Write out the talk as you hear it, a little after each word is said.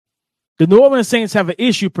The New Orleans Saints have an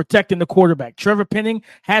issue protecting the quarterback. Trevor Penning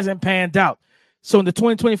hasn't panned out. So in the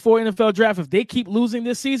 2024 NFL Draft, if they keep losing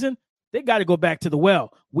this season, they got to go back to the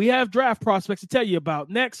well. We have draft prospects to tell you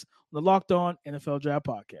about next on the Locked On NFL Draft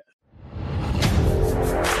Podcast.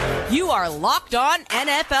 You are Locked On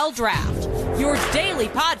NFL Draft, your daily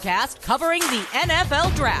podcast covering the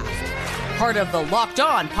NFL Draft. Part of the Locked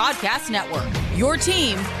On Podcast Network, your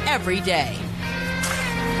team every day.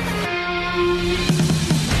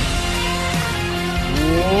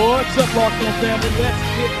 What's up, Locked On family?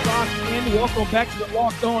 Let's get locked in. Welcome back to the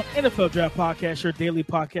Locked On NFL Draft Podcast, your daily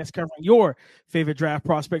podcast covering your favorite draft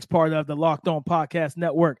prospects, part of the Locked On Podcast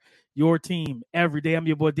Network, your team every day. I'm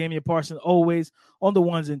your boy, Damian Parson, always on the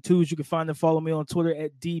ones and twos. You can find and follow me on Twitter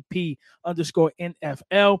at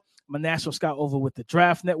DP_NFL. I'm a national scout over with the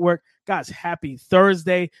Draft Network. Guys, happy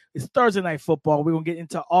Thursday. It's Thursday Night Football. We're going to get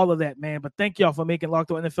into all of that, man. But thank y'all for making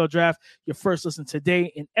Locked On NFL Draft your first listen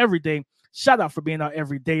today and every day. Shout out for being our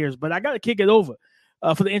everydayers. But I got to kick it over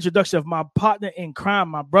for the introduction of my partner in crime,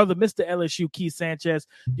 my brother, Mr. LSU, Keith Sanchez.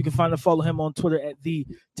 You can find and follow him on Twitter at The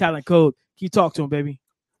Talent Code. Keith, talk to him, baby.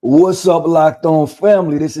 What's up, Locked On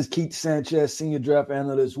family? This is Keith Sanchez, senior draft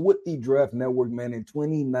analyst with the Draft Network, man. In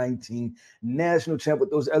 2019 national champ with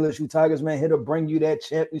those LSU Tigers, man, here to bring you that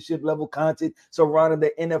championship level content surrounding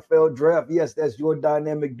the NFL draft. Yes, that's your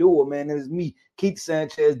dynamic duo, man. It is me, Keith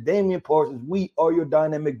Sanchez, Damian Parsons. We are your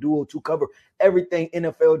dynamic duo to cover everything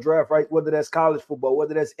NFL draft, right? Whether that's college football,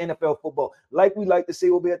 whether that's NFL football. Like we like to say,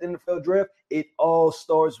 we'll be at the NFL draft. It all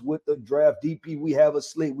starts with the draft. DP, we have a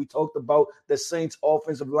slate. We talked about the Saints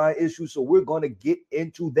offensive line issue, so we're going to get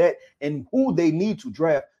into that and who they need to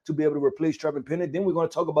draft to be able to replace Trevor Penning. Then we're going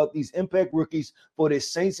to talk about these impact rookies for the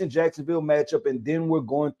Saints and Jacksonville matchup, and then we're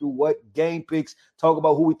going through what game picks, talk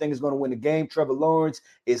about who we think is going to win the game. Trevor Lawrence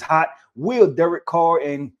is hot. Will Derek Carr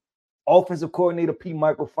and offensive coordinator Pete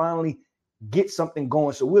Michael finally get something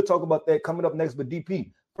going? So we'll talk about that coming up next. But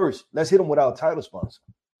DP, first, let's hit them with our title sponsor.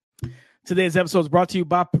 Today's episode is brought to you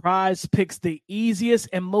by Prize Picks, the easiest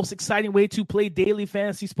and most exciting way to play daily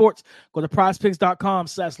fantasy sports. Go to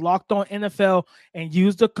prizepicks.com/LockedOnNFL and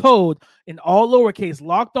use the code in all lowercase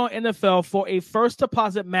LockedOnNFL for a first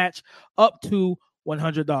deposit match up to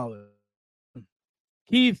 $100.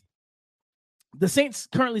 Keith, the Saints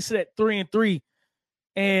currently sit at 3-3,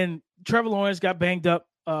 and Trevor Lawrence got banged up.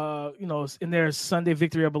 In their Sunday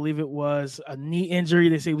victory, I believe it was a knee injury.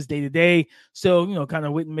 They say it was day-to-day. So, kind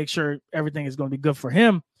of wait and make sure everything is going to be good for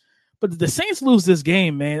him. But the Saints lose this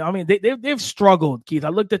game, man. I mean, they've struggled, Keith. I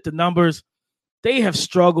looked at the numbers. They have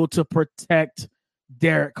struggled to protect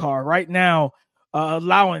Derek Carr right now,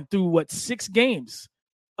 allowing through, 6 games.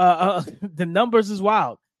 The numbers is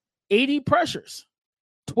wild. 80 pressures,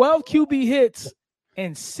 12 QB hits,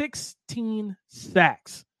 and 16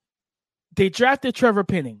 sacks. They drafted Trevor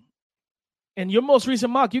Penning. And your most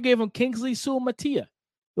recent mock, you gave him Kingsley Suamataia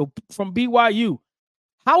from BYU.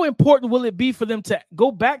 How important will it be for them to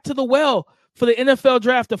go back to the well for the NFL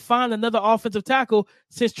draft to find another offensive tackle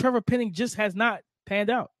since Trevor Penning just has not panned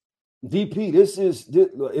out? DP,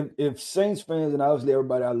 if Saints fans, and obviously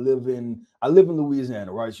everybody, I live in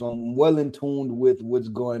Louisiana, right? So I'm well in tune with what's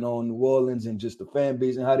going on in New Orleans and just the fan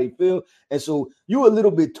base and how they feel. And so you're a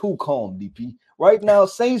little bit too calm, DP. Right now,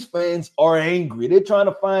 Saints fans are angry. They're trying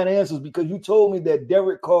to find answers because you told me that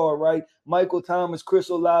Derek Carr, right? Michael Thomas, Chris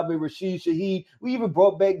Olave, Rashid Shaheed. We even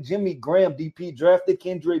brought back Jimmy Graham, DP, drafted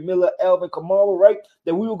Kendre Miller, Alvin Kamara, right?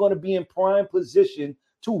 That we were going to be in prime position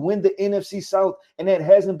to win the NFC South, and that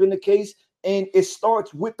hasn't been the case. And it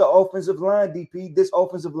starts with the offensive line, DP. This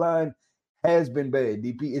offensive line has been bad,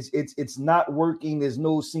 DP. It's not working. There's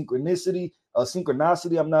no synchronicity. I'm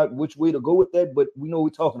not which way to go with that, but we know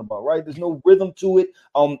what we're talking about, right? There's no rhythm to it.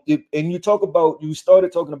 And you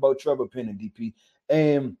started talking about Trevor Penning, DP.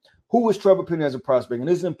 And who was Trevor Penning as a prospect? And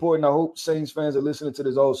this is important. I hope Saints fans are listening to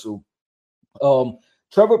this also.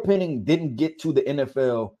 Trevor Penning didn't get to the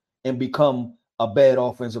NFL and become a bad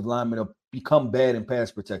offensive lineman or become bad in pass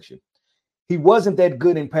protection. He wasn't that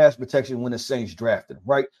good in pass protection when the Saints drafted him,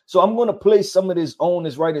 right? So I'm going to place some of this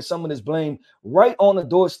onus, right, and some of this blame right on the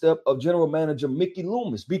doorstep of general manager Mickey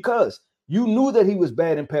Loomis, because you knew that he was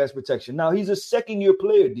bad in pass protection. Now, he's a second-year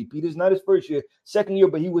player, DP. This is not his first year, second year,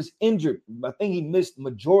 but he was injured. I think he missed the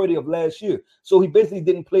majority of last year. So he basically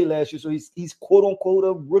didn't play last year. So he's quote-unquote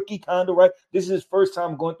a rookie kind of, right? This is his first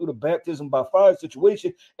time going through the baptism by fire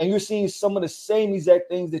situation, and you're seeing some of the same exact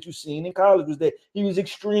things that you've seen in college, was that he was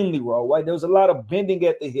extremely raw, right? There was a lot of bending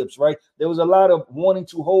at the hips, right? There was a lot of wanting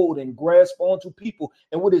to hold and grasp onto people.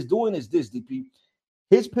 And what it's doing is this, DP.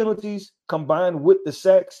 His penalties combined with the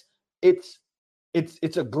sacks, it's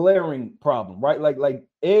a glaring problem, right? Like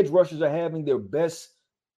edge rushers are having their best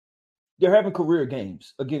they're having career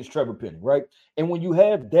games against Trevor Penning, right? And when you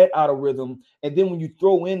have that out of rhythm, and then when you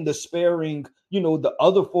throw in the sparing, the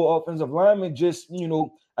other 4 offensive linemen just,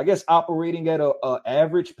 I guess operating at a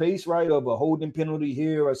average pace, right, of a holding penalty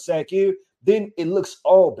here, a sack here, then it looks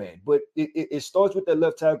all bad. But it starts with that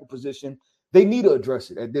left tackle position. They need to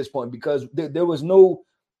address it at this point because there was no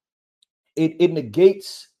 – it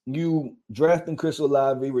negates you drafting Chris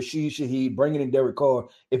Olave, Rashid Shaheed, bringing in Derek Carr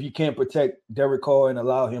if you can't protect Derek Carr and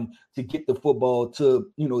allow him to get the football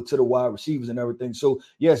to the wide receivers and everything. So,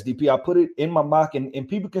 yes, DP, I put it in my mock, and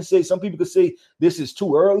people can say – some people could say this is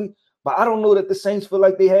too early, but I don't know that the Saints feel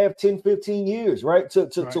like they have 10, 15 years, right, to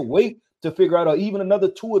wait to figure out even another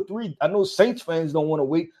 2 or 3. I know Saints fans don't want to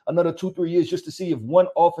wait another 2-3 years just to see if one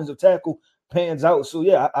offensive tackle pans out. So,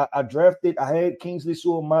 yeah, I drafted – I had Kingsley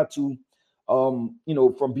Suamatu, from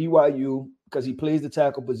BYU because he plays the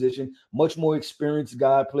tackle position, much more experienced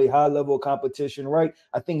guy, play high level competition, right?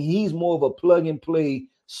 I think he's more of a plug and play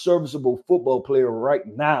serviceable football player right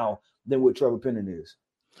now than what Trevor Penning is.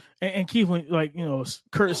 And Keith,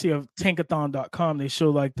 courtesy of tankathon.com, they show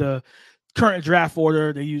like the current draft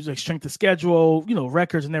order. They use like strength of schedule,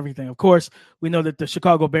 records and everything. Of course, we know that the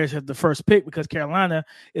Chicago Bears have the first pick because Carolina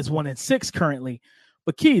is 1-6 currently.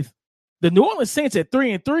 But Keith, the New Orleans Saints at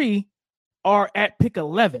 3-3 are at pick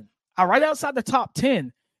 11, are right outside the top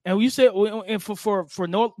 10. And you said, and for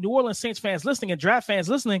New Orleans Saints fans listening and draft fans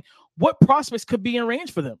listening, what prospects could be in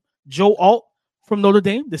range for them? Joe Alt from Notre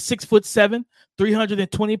Dame, the 6'7",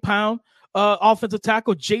 320-pound offensive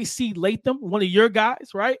tackle. J.C. Latham, one of your guys,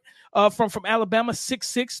 right? From Alabama,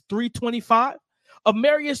 6'6", 325.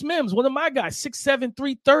 Amarius Mims, one of my guys, 6'7",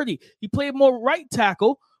 330. He played more right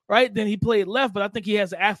tackle, right, than he played left, but I think he has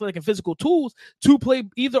the athletic and physical tools to play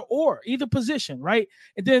either position, right?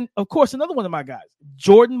 And then, of course, another one of my guys,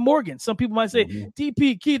 Jordan Morgan. Some people might say,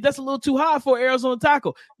 DP, Keith, that's a little too high for Arizona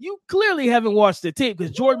tackle. You clearly haven't watched the tape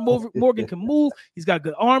because Jordan Morgan can move. He's got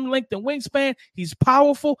good arm length and wingspan. He's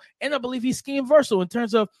powerful, and I believe he's scheme versatile in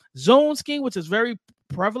terms of zone scheme, which is very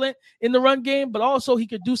prevalent in the run game, but also he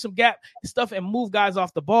could do some gap stuff and move guys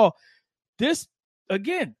off the ball. This,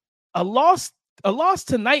 again, a loss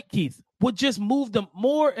tonight, Keith, would just move them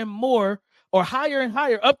more and more or higher and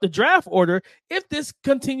higher up the draft order if this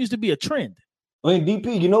continues to be a trend. I mean,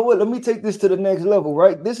 DP, you know what? Let me take this to the next level,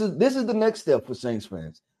 right? This is the next step for Saints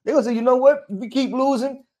fans. They're going to say, you know what? If we keep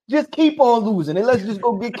losing, just keep on losing. And let's just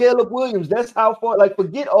go get Caleb Williams. That's how far,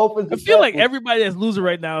 forget offensive. I feel like everybody that's losing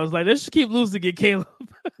right now is like, let's just keep losing to get Caleb.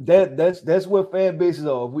 That's what fan bases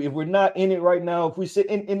are. If we're not in it right now, if we sit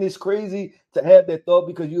in this crazy to have that thought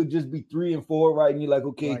because you'll just be 3-4, right? And you're like,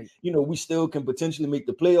 okay, right, we still can potentially make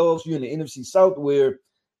the playoffs. You're in the NFC South where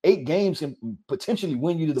 8 games can potentially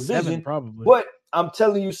win you the division. 7 probably. But I'm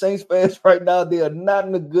telling you, Saints fans right now, they are not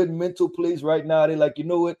in a good mental place right now. They're like, you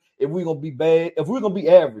know what? If we're going to be bad, if we're going to be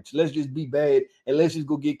average, let's just be bad and let's just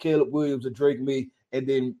go get Caleb Williams or Drake May and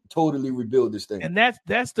then totally rebuild this thing. And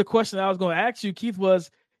that's the question I was going to ask you, Keith,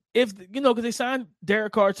 was if, because they signed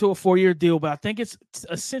Derek Carr to a 4-year deal, but I think it's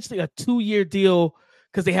essentially a 2-year deal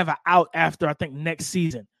because they have an out after, I think, next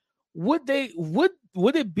season. Would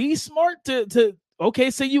it be smart to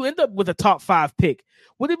okay, say you end up with a top 5 pick.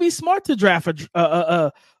 Would it be smart to draft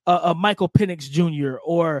a Michael Penix Jr.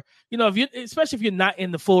 or, especially if you're not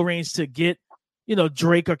in the full range to get,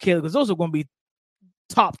 Drake or Caleb, because those are going to be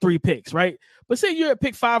top 3 picks, right? But say you're at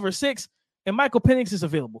pick 5 or 6 and Michael Penix is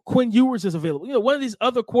available, Quinn Ewers is available. One of these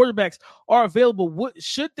other quarterbacks are available.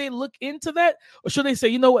 Should they look into that? Or should they say,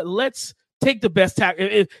 you know what, let's take the best tackle?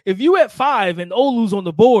 If you at 5 and Olu's on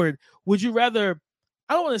the board, would you rather,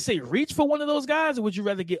 I don't want to say reach for one of those guys, or would you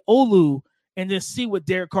rather get Olu and then see what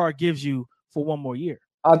Derek Carr gives you for one more year?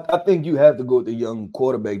 I think you have to go with the young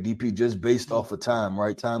quarterback, DP, just based off of time,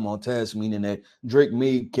 right? Time on task, meaning that Drake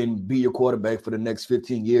May can be your quarterback for the next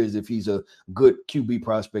 15 years if he's a good QB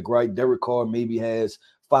prospect, right? Derek Carr maybe has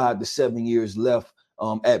 5 to 7 years left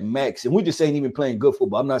at max. And we're just saying even playing good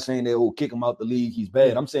football. I'm not saying that, kick him out the league, he's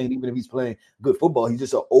bad. I'm saying even if he's playing good football, he's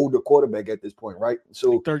just an older quarterback at this point, right?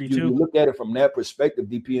 So like 32. You look at it from that perspective,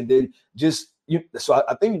 DP, and then just so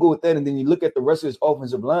I think you go with that, and then you look at the rest of his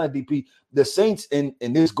offensive line, DP. The Saints, and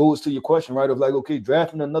this goes to your question, right? Of like, okay,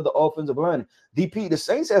 drafting another offensive line. DP, the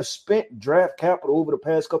Saints have spent draft capital over the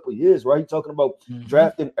past couple of years, right? You're talking about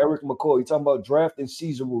drafting Eric McCoy. You're talking about drafting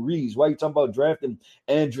Cesar Ruiz, right? You're talking about drafting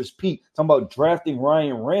Andrus Peat. Talking about drafting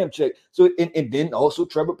Ryan Ramczyk. So and then also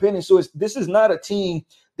Trevor Penning. So this is not a team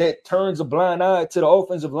that turns a blind eye to the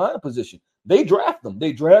offensive line position. They draft them.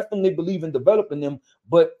 They believe in developing them,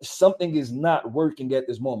 but something is not working at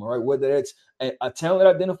this moment, right? Whether that's a talent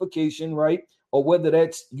identification, right? or whether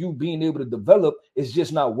that's you being able to develop, is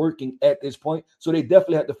just not working at this point. So they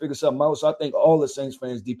definitely have to figure something out. So I think all the Saints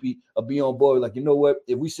fans, DP, will be on board. Like, you know what?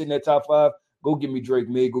 If we sit in that top 5, go give me Drake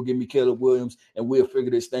May, go give me Caleb Williams, and we'll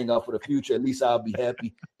figure this thing out for the future. At least I'll be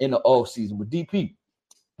happy in the offseason. With DP,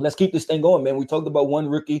 let's keep this thing going, man. We talked about one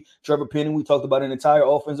rookie, Trevor Penning. We talked about an entire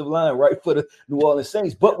offensive line, right, for the New Orleans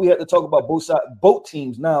Saints. But we have to talk about both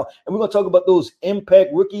teams now, and we're going to talk about those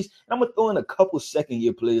impact rookies. And I'm going to throw in a couple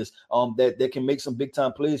second-year players that can make some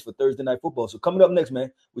big-time plays for Thursday Night Football. So coming up next,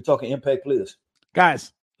 man, we're talking impact players.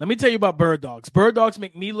 Guys, let me tell you about Bird Dogs. Bird Dogs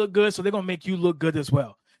make me look good, so they're going to make you look good as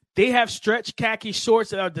well. They have stretch khaki shorts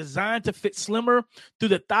that are designed to fit slimmer through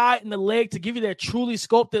the thigh and the leg to give you that truly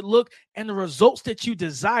sculpted look and the results that you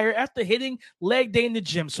desire after hitting leg day in the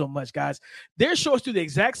gym so much, guys. Their shorts do the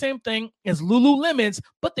exact same thing as Lululemon's,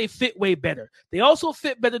 but they fit way better. They also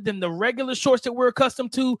fit better than the regular shorts that we're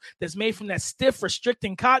accustomed to that's made from that stiff,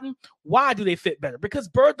 restricting cotton. Why do they fit better? Because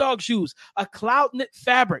Bird Dogs use a cloud knit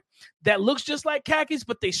fabric that looks just like khakis,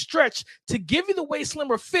 but they stretch to give you the way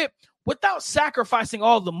slimmer fit without sacrificing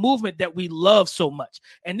all the movement that we love so much.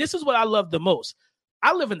 And this is what I love the most.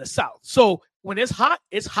 I live in the South, so when it's hot,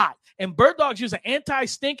 it's hot. And Bird Dogs use an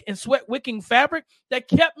anti-stink and sweat-wicking fabric that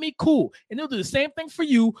kept me cool. And they'll do the same thing for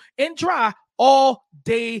you and dry all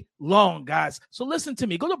day long, guys. So listen to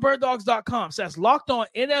me. Go to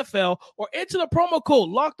birddogs.com/LockedOnNFL or enter the promo code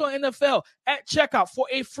LockedOnNFL at checkout for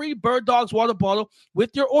a free Bird Dogs water bottle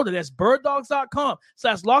with your order. That's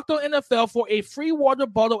birddogs.com/LockedOnNFL for a free water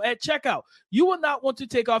bottle at checkout. You will not want to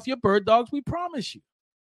take off your Bird Dogs, we promise you.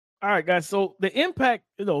 All right, guys. So the impact,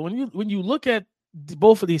 when you look at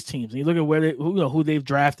both of these teams and you look at where who they've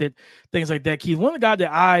drafted, things like that, Keith, one of the guys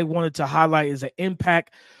that I wanted to highlight is an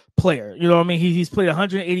impact player. You know what I mean? He's played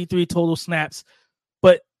 183 total snaps,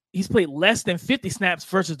 but he's played less than 50 snaps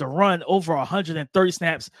versus the run, over 130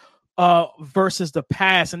 snaps versus the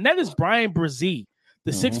pass. And that is Bryan Bresee,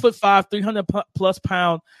 the 6'5", 300+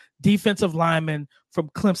 pound defensive lineman from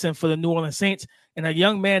Clemson for the New Orleans Saints, and a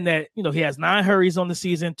young man that, he has 9 hurries on the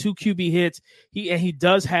season, 2 QB hits. He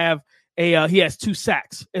does have he has 2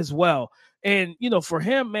 sacks as well. And, for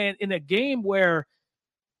him, man, in a game where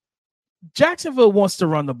Jacksonville wants to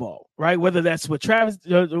run the ball, right? Whether that's with Travis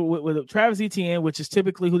Etienne, which is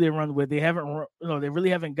typically who they run with. They haven't, they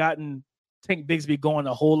really haven't gotten Tank Bigsby going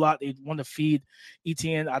a whole lot. They want to feed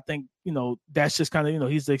Etienne. I think, that's just kind of,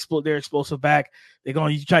 he's their explosive back. They're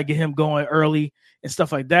going to try to get him going early and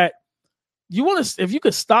stuff like that. If you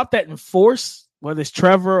could stop that and force, whether it's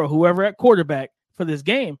Trevor or whoever at quarterback for this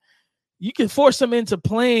game, you can force them into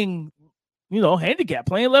playing, handicap,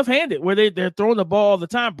 playing left-handed, where they're throwing the ball all the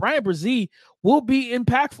time. Bryan Bresee will be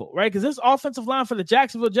impactful, right? Because this offensive line for the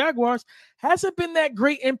Jacksonville Jaguars hasn't been that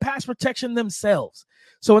great in pass protection themselves.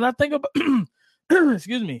 So when I think about, when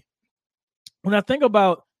I think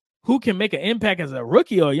about who can make an impact as a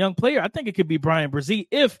rookie or a young player, I think it could be Bryan Bresee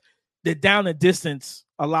if the down and distance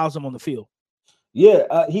allows him on the field.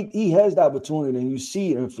 Yeah, he has the opportunity, and you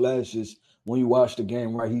see it in flashes when you watch the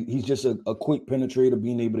game, right? He's just a quick penetrator,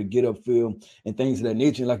 being able to get upfield and things of that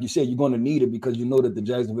nature. And like you said, you're going to need it because you know that the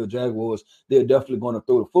Jacksonville Jaguars, they're definitely going to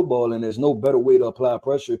throw the football, and there's no better way to apply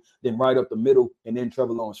pressure than right up the middle and then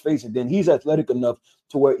Trevor Lawrence's face. And then he's athletic enough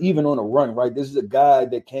to where even on a run, right, this is a guy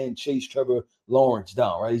that can chase Trevor Lawrence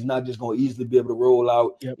down, right? He's not just going to easily be able to roll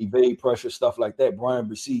out, evade pressure, stuff like that. Bryan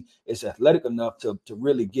Bresee is athletic enough to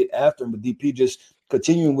really get after him. But DP, just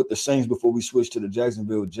continuing with the Saints before we switch to the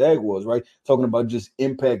Jacksonville Jaguars, right? Talking about just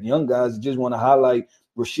impact young guys, just want to highlight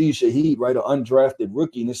Rashid Shaheed, right? An undrafted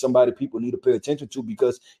rookie, and it's somebody people need to pay attention to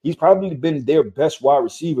because he's probably been their best wide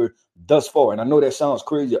receiver thus far. And I know that sounds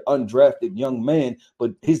crazy, an undrafted young man,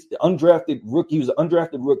 but his undrafted rookie, he was an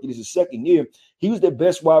undrafted rookie. This is his second year. He was their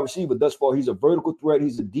best wide receiver thus far. He's a vertical threat.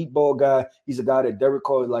 He's a deep ball guy. He's a guy that Derek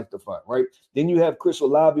Carr likes to find, right? Then you have Chris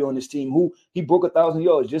Olave on this team who he broke 1,000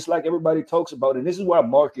 yards, just like everybody talks about. And this is why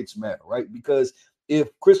markets matter, right? Because if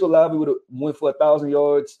Chris Olave would have went for 1,000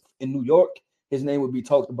 yards in New York, his name would be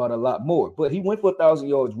talked about a lot more. But he went for 1,000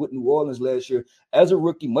 yards with New Orleans last year as a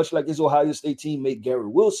rookie, much like his Ohio State teammate Garrett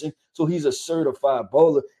Wilson. So he's a certified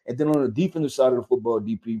bowler. And then on the defensive side of the football,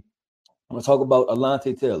 DP, I'm going to talk about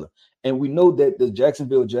Alontae Taylor. And we know that the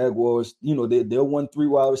Jacksonville Jaguars, they'll won 3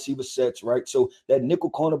 wide receiver sets, right? So that nickel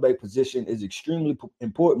cornerback position is extremely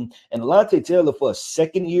important. And Alontae Taylor, for a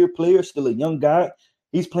second-year player, still a young guy,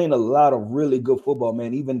 he's playing a lot of really good football,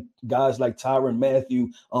 man. Even guys like Tyrann Mathieu,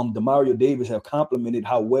 Demario Davis have complimented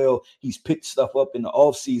how well he's picked stuff up in the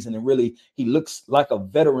offseason. And really, he looks like a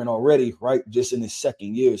veteran already, right, just in his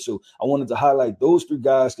second year. So I wanted to highlight those 3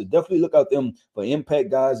 guys to definitely look out them for impact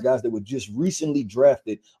guys that were just recently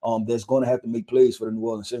drafted that's going to have to make plays for the New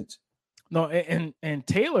Orleans Saints. No, and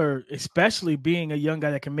Taylor, especially being a young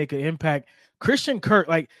guy that can make an impact. Christian Kirk,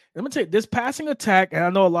 like, let me tell you, this passing attack, and I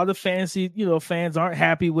know a lot of fantasy, fans aren't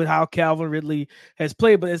happy with how Calvin Ridley has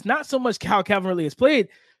played, but it's not so much how Calvin Ridley has played.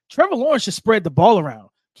 Trevor Lawrence should spread the ball around.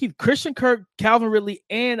 Keep Christian Kirk, Calvin Ridley,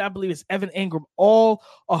 and I believe it's Evan Ingram all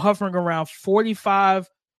are hovering around 45,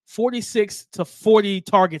 46 to 40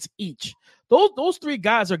 targets each. Those three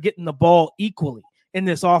guys are getting the ball equally in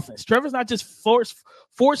this offense. Trevor's not just force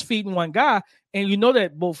feeding one guy. And you know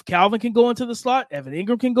that both Calvin can go into the slot, Evan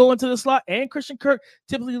Ingram can go into the slot, and Christian Kirk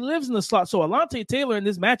typically lives in the slot. So Alontae Taylor in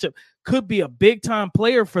this matchup could be a big-time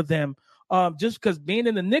player for them, just because being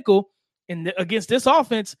in the nickel and against this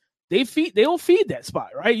offense, they don't feed that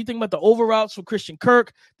spot, right? You think about the over routes for Christian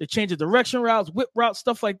Kirk, the change of direction routes, whip routes,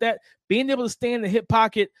 stuff like that. Being able to stay in the hip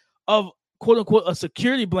pocket of, quote-unquote, a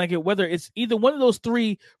security blanket, whether it's either one of those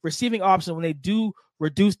three receiving options when they do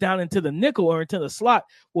reduce down into the nickel or into the slot,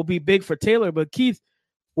 will be big for Taylor. But Keith,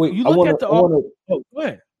 wait, you look go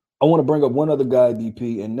ahead. I want to bring up one other guy,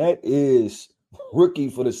 DP, and that is rookie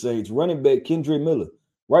for the Saints, running back Kendre Miller.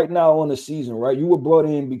 Right now on the season, right? You were brought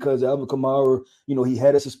in because Alvin Kamara, he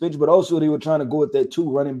had a suspension, but also they were trying to go at that 2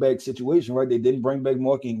 running back situation, right? They didn't bring back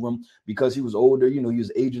Mark Ingram because he was older, he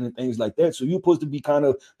was aging and things like that. So you're supposed to be kind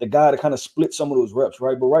of the guy to kind of split some of those reps,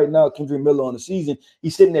 right? But right now, Kendre Miller on the season,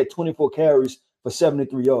 he's sitting at 24 carries for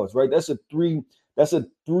 73 yards, right? That's a 3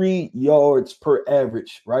 yards per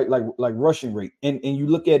average, right? Like rushing rate. And you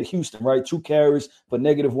look at Houston, right? 2 carries for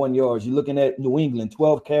 -1 yards. You're looking at New England,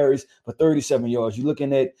 12 carries for 37 yards. You're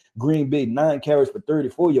looking at Green Bay, 9 carries for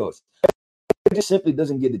 34 yards. It just simply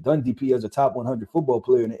doesn't get it done, DP, as a top 100 football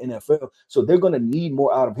player in the NFL. So they're going to need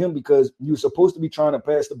more out of him because you're supposed to be trying to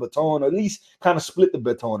pass the baton, or at least kind of split the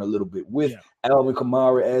baton a little bit with Alvin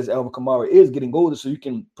Kamara, as Alvin Kamara is getting older, so you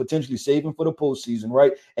can potentially save him for the postseason,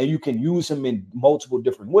 right? And you can use him in multiple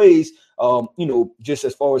different ways, just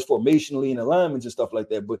as far as formationally and alignments and stuff like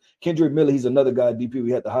that. But Kendre Miller, he's another guy, DP,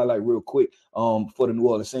 we had to highlight real quick for the New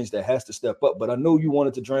Orleans Saints that has to step up. But I know you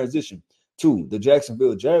wanted to transition to the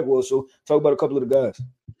Jacksonville Jaguars. So talk about a couple of the guys.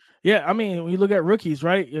 Yeah, I mean, when you look at rookies,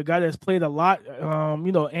 right? A guy that's played a lot,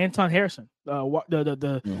 Anton Harrison,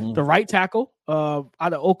 the right tackle out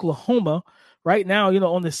of Oklahoma. Right now,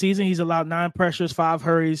 on the season, he's allowed 9 pressures, 5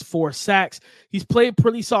 hurries, 4 sacks. He's played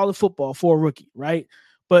pretty solid football for a rookie, right?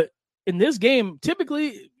 But in this game,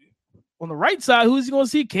 typically on the right side, who's he going to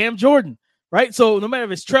see? Cam Jordan, right? So no matter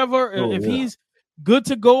if it's Trevor, if he's good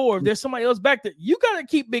to go, or if there's somebody else back there, you got to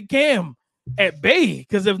keep Big Cam at bay,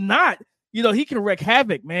 because if not, he can wreak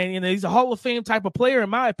havoc, man. He's a Hall of Fame type of player, in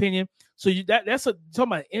my opinion. So that's talking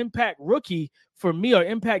about impact rookie for me, or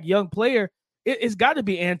impact young player. It's got to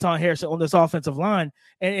be Anton Harrison on this offensive line.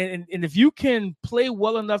 And if you can play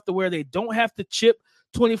well enough to where they don't have to chip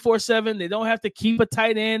 24/7, they don't have to keep a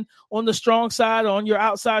tight end on the strong side or on your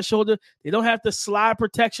outside shoulder, they don't have to slide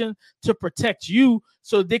protection to protect you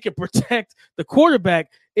so they can protect the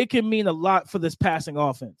quarterback, it can mean a lot for this passing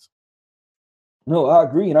offense. No, I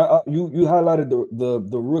agree. And you highlighted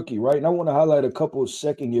the rookie, right? And I want to highlight a couple of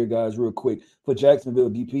second-year guys real quick for Jacksonville,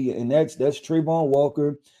 DP, and that's Trayvon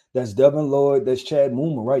Walker, that's Devin Lloyd, that's Chad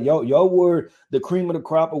Muma, right? Y'all were the cream of the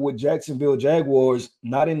crop with Jacksonville Jaguars,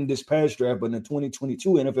 not in this past draft, but in the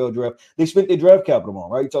 2022 NFL draft. They spent their draft capital on,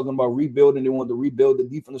 right? You're talking about rebuilding. They wanted to rebuild the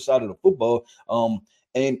defensive side of the football.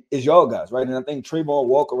 And it's y'all guys, right? And I think Trayvon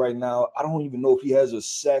Walker right now, I don't even know if he has a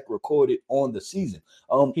sack recorded on the season.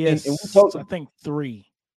 He has, I think 3.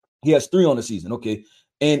 He has 3 on the season. Okay.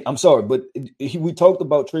 And I'm sorry, but we talked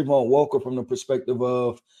about Trayvon Walker from the perspective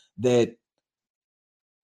of that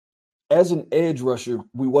as an edge rusher,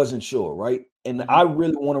 we wasn't sure, right? And I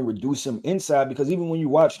really want to reduce him inside, because even when you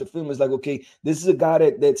watch the film, it's like, okay, this is a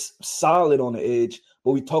guy that's solid on the edge,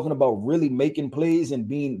 but we're talking about really making plays and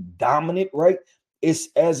being dominant, right? It's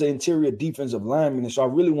as an interior defensive lineman. And so I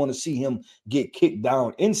really want to see him get kicked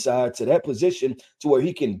down inside to that position to where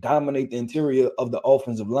he can dominate the interior of the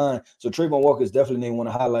offensive line. So Trayvon Walker is definitely they want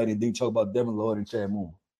to highlight, and then talk about Devin Lloyd and Chad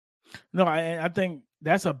Moore. No, I think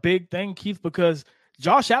that's a big thing, Keith, because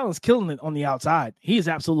Josh Allen's killing it on the outside. He is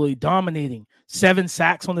absolutely dominating. 7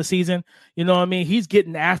 sacks on the season. You know what I mean? He's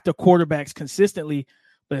getting after quarterbacks consistently.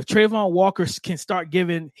 But if Trayvon Walker can start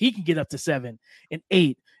giving, he can get up to 7 and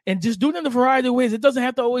 8. And just do it in a variety of ways. It doesn't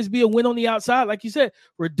have to always be a win on the outside. Like you said,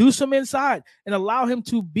 reduce him inside and allow him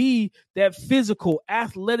to be that physical,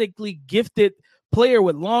 athletically gifted player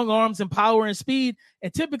with long arms and power and speed.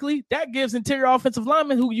 And typically that gives interior offensive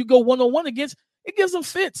linemen who you go one-on-one against, it gives them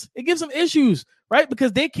fits. It gives them issues, right?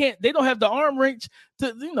 Because they don't have the arm reach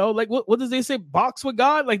to, like what does they say? Box with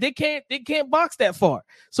God? Like they can't box that far.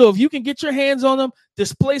 So if you can get your hands on them,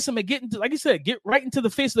 displace them, and get into, like you said, get right into the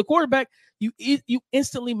face of the quarterback, you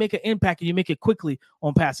instantly make an impact, and you make it quickly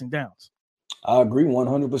on passing downs. I agree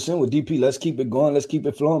 100% with DP. Let's keep it going. Let's keep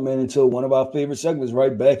it flowing, man, until one of our favorite segments,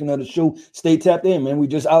 right? Back into the show. Stay tapped in, man. We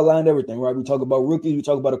just outlined everything, right? We talk about rookies. We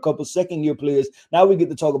talk about a couple second-year players. Now we get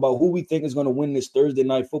to talk about who we think is going to win this Thursday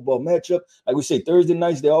night football matchup. Like we say, Thursday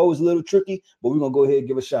nights, they're always a little tricky, but we're going to go ahead and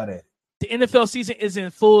give a shot at it. The NFL season is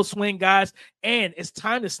in full swing, guys, and it's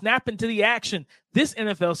time to snap into the action this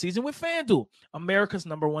NFL season with FanDuel, America's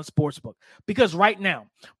 #1 sportsbook. Because right now,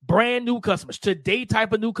 brand new customers, today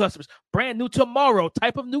type of new customers, brand new tomorrow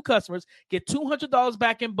type of new customers get $200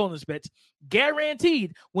 back in bonus bets,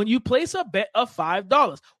 guaranteed when you place a bet of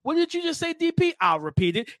 $5. What did you just say, DP? I'll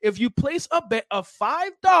repeat it. If you place a bet of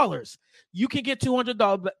 $5, you can get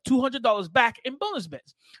 $200 back in bonus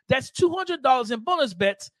bets. That's $200 in bonus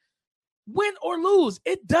bets. Win or lose,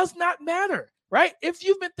 it does not matter, right? If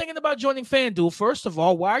you've been thinking about joining FanDuel, first of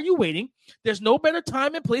all, why are you waiting? There's no better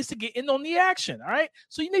time and place to get in on the action, all right?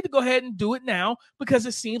 So you need to go ahead and do it now because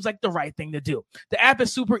it seems like the right thing to do. The app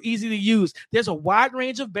is super easy to use. There's a wide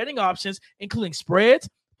range of betting options, including spreads,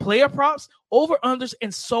 player props, over-unders,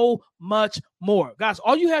 and so much more. Guys,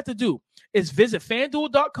 all you have to do is visit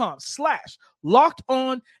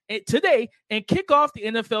FanDuel.com/LockedOn today and kick off the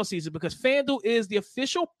NFL season because FanDuel is the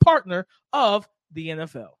official partner of the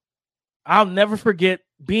NFL. I'll never forget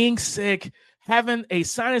being sick, having a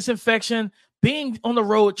sinus infection, being on the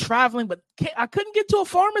road, traveling, but I couldn't get to a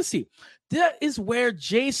pharmacy. That is where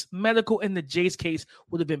Jase Medical and the Jase case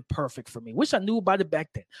would have been perfect for me. Wish I knew about it back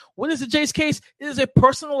then. What is the Jase case? It is a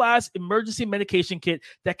personalized emergency medication kit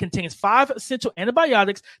that contains 5 essential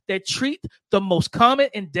antibiotics that treat the most common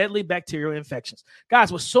and deadly bacterial infections.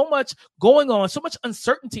 Guys, with so much going on, so much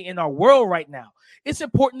uncertainty in our world right now, it's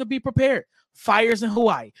important to be prepared. Fires in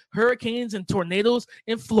Hawaii, hurricanes and tornadoes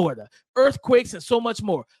in Florida, earthquakes, and so much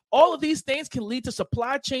more. All of these things can lead to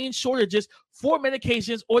supply chain shortages for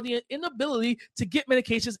medications or the inability to get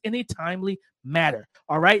medications in a timely manner.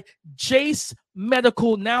 All right. Jase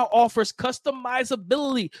Medical now offers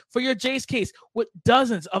customizability for your Jase case with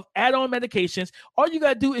dozens of add-on medications. All you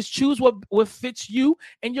got to do is choose what fits you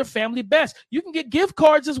and your family best. You can get gift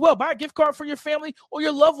cards as well. Buy a gift card for your family or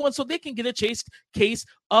your loved ones so they can get a Jase case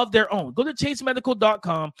of their own. Go to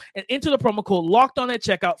chasemedical.com and enter the promo code LOCKEDON at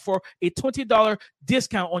checkout for a $20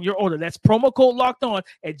 discount on your order. That's promo code LOCKEDON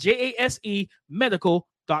at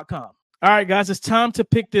jasemedical.com. All right, guys, it's time to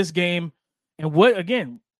pick this game. And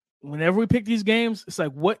whenever we pick these games, it's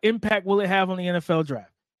like, what impact will it have on the NFL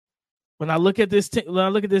draft? When I look at this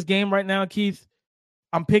game right now, Keith,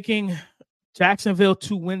 I'm picking Jacksonville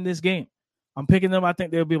to win this game. I'm picking them. I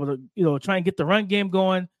think they'll be able to, try and get the run game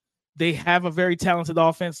going. They have a very talented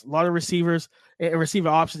offense, a lot of receivers and receiver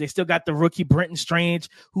options. They still got the rookie Brenton Strange,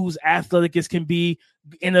 who's athletic as can be,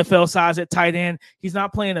 NFL size at tight end. He's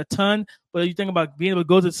not playing a ton, but you think about being able to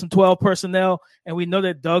go to some 12 personnel, and we know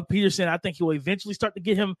that Doug Peterson, I think he will eventually start to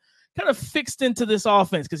get him kind of fixed into this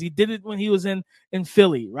offense because he did it when he was in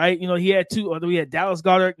Philly, right? He had we had Dallas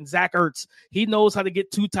Goedert and Zach Ertz. He knows how to get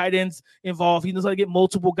 2 tight ends involved. He knows how to get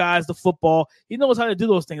multiple guys the football. He knows how to do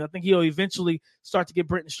those things. I think he'll eventually start to get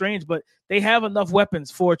Brenton Strange, but they have enough weapons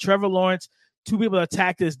for Trevor Lawrence to be able to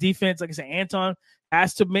attack this defense. Like I said, Anton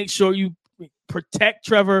has to make sure you protect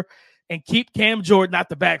Trevor and keep Cam Jordan out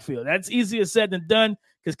the backfield. That's easier said than done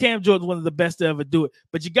because Cam Jordan's one of the best to ever do it.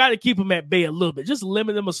 But you got to keep him at bay a little bit. Just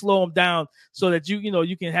limit him or slow him down so that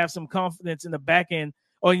you can have some confidence in the back end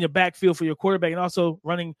or in your backfield for your quarterback and also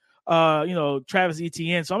running Travis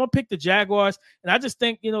Etienne. So I'm going to pick the Jaguars. And I just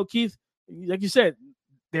think, Keith, like you said,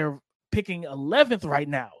 they're picking 11th right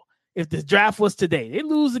now. If the draft was today, they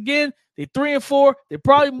lose again. They're 3-4. They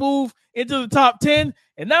probably move into the top 10.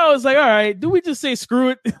 And now it's like, all right, do we just say screw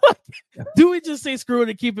it? Do we just say screw it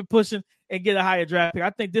and keep it pushing and get a higher draft pick? I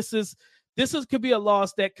think this could be a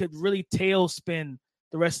loss that could really tailspin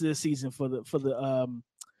the rest of the season for the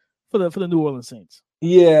New Orleans Saints.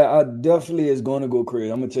 Yeah, I definitely is going to go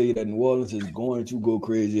crazy. I'm going to tell you that New Orleans is going to go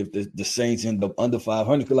crazy if the Saints end up under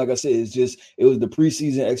 500. Because like I said, it was the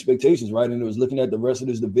preseason expectations, right? And it was looking at the rest of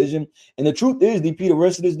this division. And the truth is, DP, the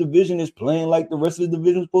rest of this division is playing like the rest of the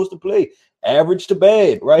division is supposed to play. Average to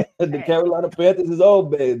bad, right? The Carolina Panthers is all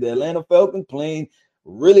bad. The Atlanta Falcons playing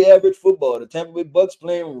really average football. The Tampa Bay Bucks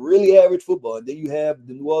playing really average football. And then you have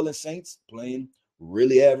the New Orleans Saints playing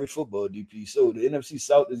really average football, DP. So the NFC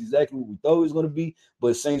South is exactly what we thought it was going to be,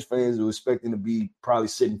 but Saints fans are expecting to be probably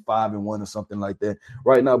sitting 5-1 or something like that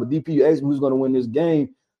right now. But DP, you asked me who's going to win this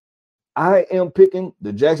game. I am picking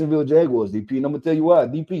the Jacksonville Jaguars, DP. And I'm gonna tell you why,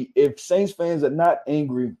 DP. If Saints fans are not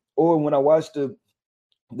angry, or when I watch the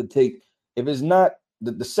tape, if it's not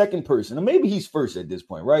the second person, or maybe he's first at this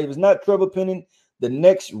point, right? If it's not Trevor Penning, the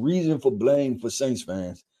next reason for blame for Saints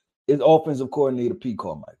fans is offensive coordinator Pete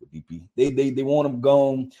Carmichael, DP. They want him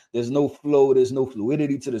gone. There's no flow. There's no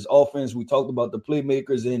fluidity to this offense. We talked about the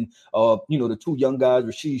playmakers and the two young guys,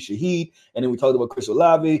 Rashid Shaheed, and then we talked about Chris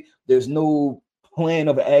Olave. There's no plan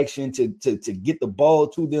of action to get the ball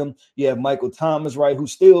to them. You have Michael Thomas, right, who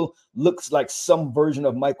still looks like some version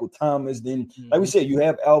of Michael Thomas. Then, like we said, you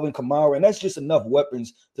have Alvin Kamara, and that's just enough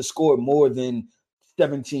weapons to score more than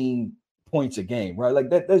 17 points a game, right? Like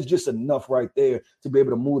that's just enough right there to be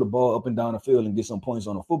able to move the ball up and down the field and get some points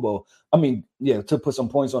on the football. To put some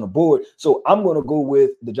points on the board. So I'm going to go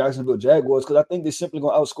with the Jacksonville Jaguars because I think they're simply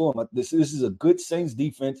going to outscore them. This is a good Saints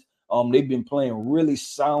defense. They've been playing really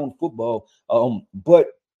sound football. But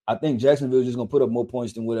I think Jacksonville is just going to put up more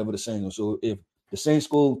points than whatever the Saints will. So if the Saints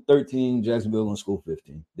score 13, Jacksonville going to score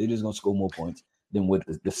 15. They're just going to score more points than what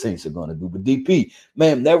the Saints are going to do. But DP,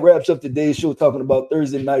 man, that wraps up today's show talking about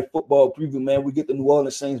Thursday night football preview, man. We get the New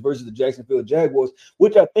Orleans Saints versus the Jacksonville Jaguars,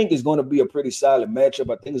 which I think is going to be a pretty solid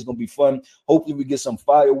matchup. I think it's going to be fun. Hopefully we get some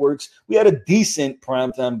fireworks. We had a decent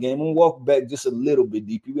primetime game. I'm going to walk back just a little bit,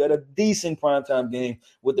 DP. We had a decent primetime game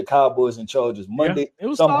with the Cowboys and Chargers Monday. Yeah, it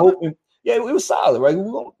was so I'm solid. hoping. Yeah, it was solid, right?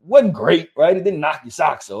 It wasn't great, right? It didn't knock your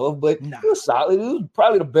socks off, but It was solid. It was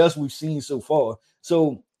probably the best we've seen so far.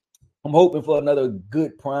 So I'm hoping for another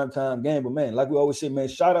good primetime game. But, man, like we always say, man,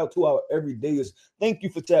 shout out to our everydayers. Thank you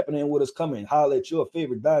for tapping in with us. Come and holler at your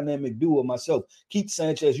favorite dynamic duo, myself, Keith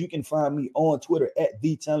Sanchez. You can find me on Twitter at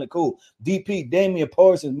TheTalentCode. DP, Damian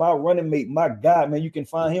Parsons, my running mate, my guy, man. You can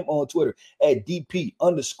find him on Twitter at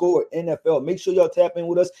DP_NFL. Make sure y'all tap in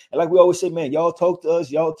with us. And like we always say, man, y'all talk to us.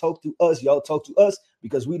 Y'all talk to us. Y'all talk to us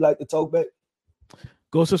because we like to talk back.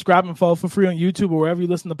 Go subscribe and follow for free on YouTube or wherever you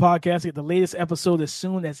listen to podcasts. Get the latest episode as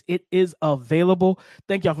soon as it is available.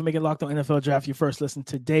 Thank y'all for making Locked On NFL Draft your first listen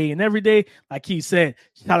today and every day. Like he said,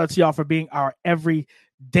 shout out to y'all for being our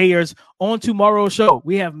everydayers. On tomorrow's show,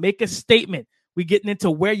 we have Make a Statement. We getting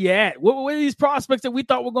into where you at. What are these prospects that we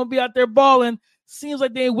thought were going to be out there balling? Seems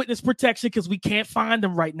like they ain't witness protection because we can't find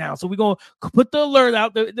them right now. So we're going to put the alert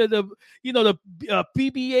out, the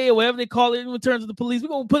PBA or whatever they call it in terms of the police. We're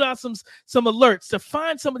going to put out some alerts to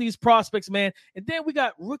find some of these prospects, man. And then we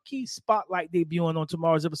got rookie spotlight debuting on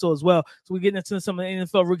tomorrow's episode as well. So we're getting into some of the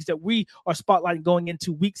NFL rookies that we are spotlighting going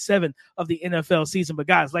into week 7 of the NFL season. But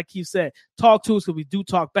guys, like Keith said, talk to us because we do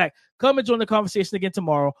talk back. Come and join the conversation again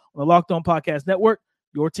tomorrow on the Locked On Podcast Network.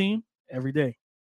 Your team every day.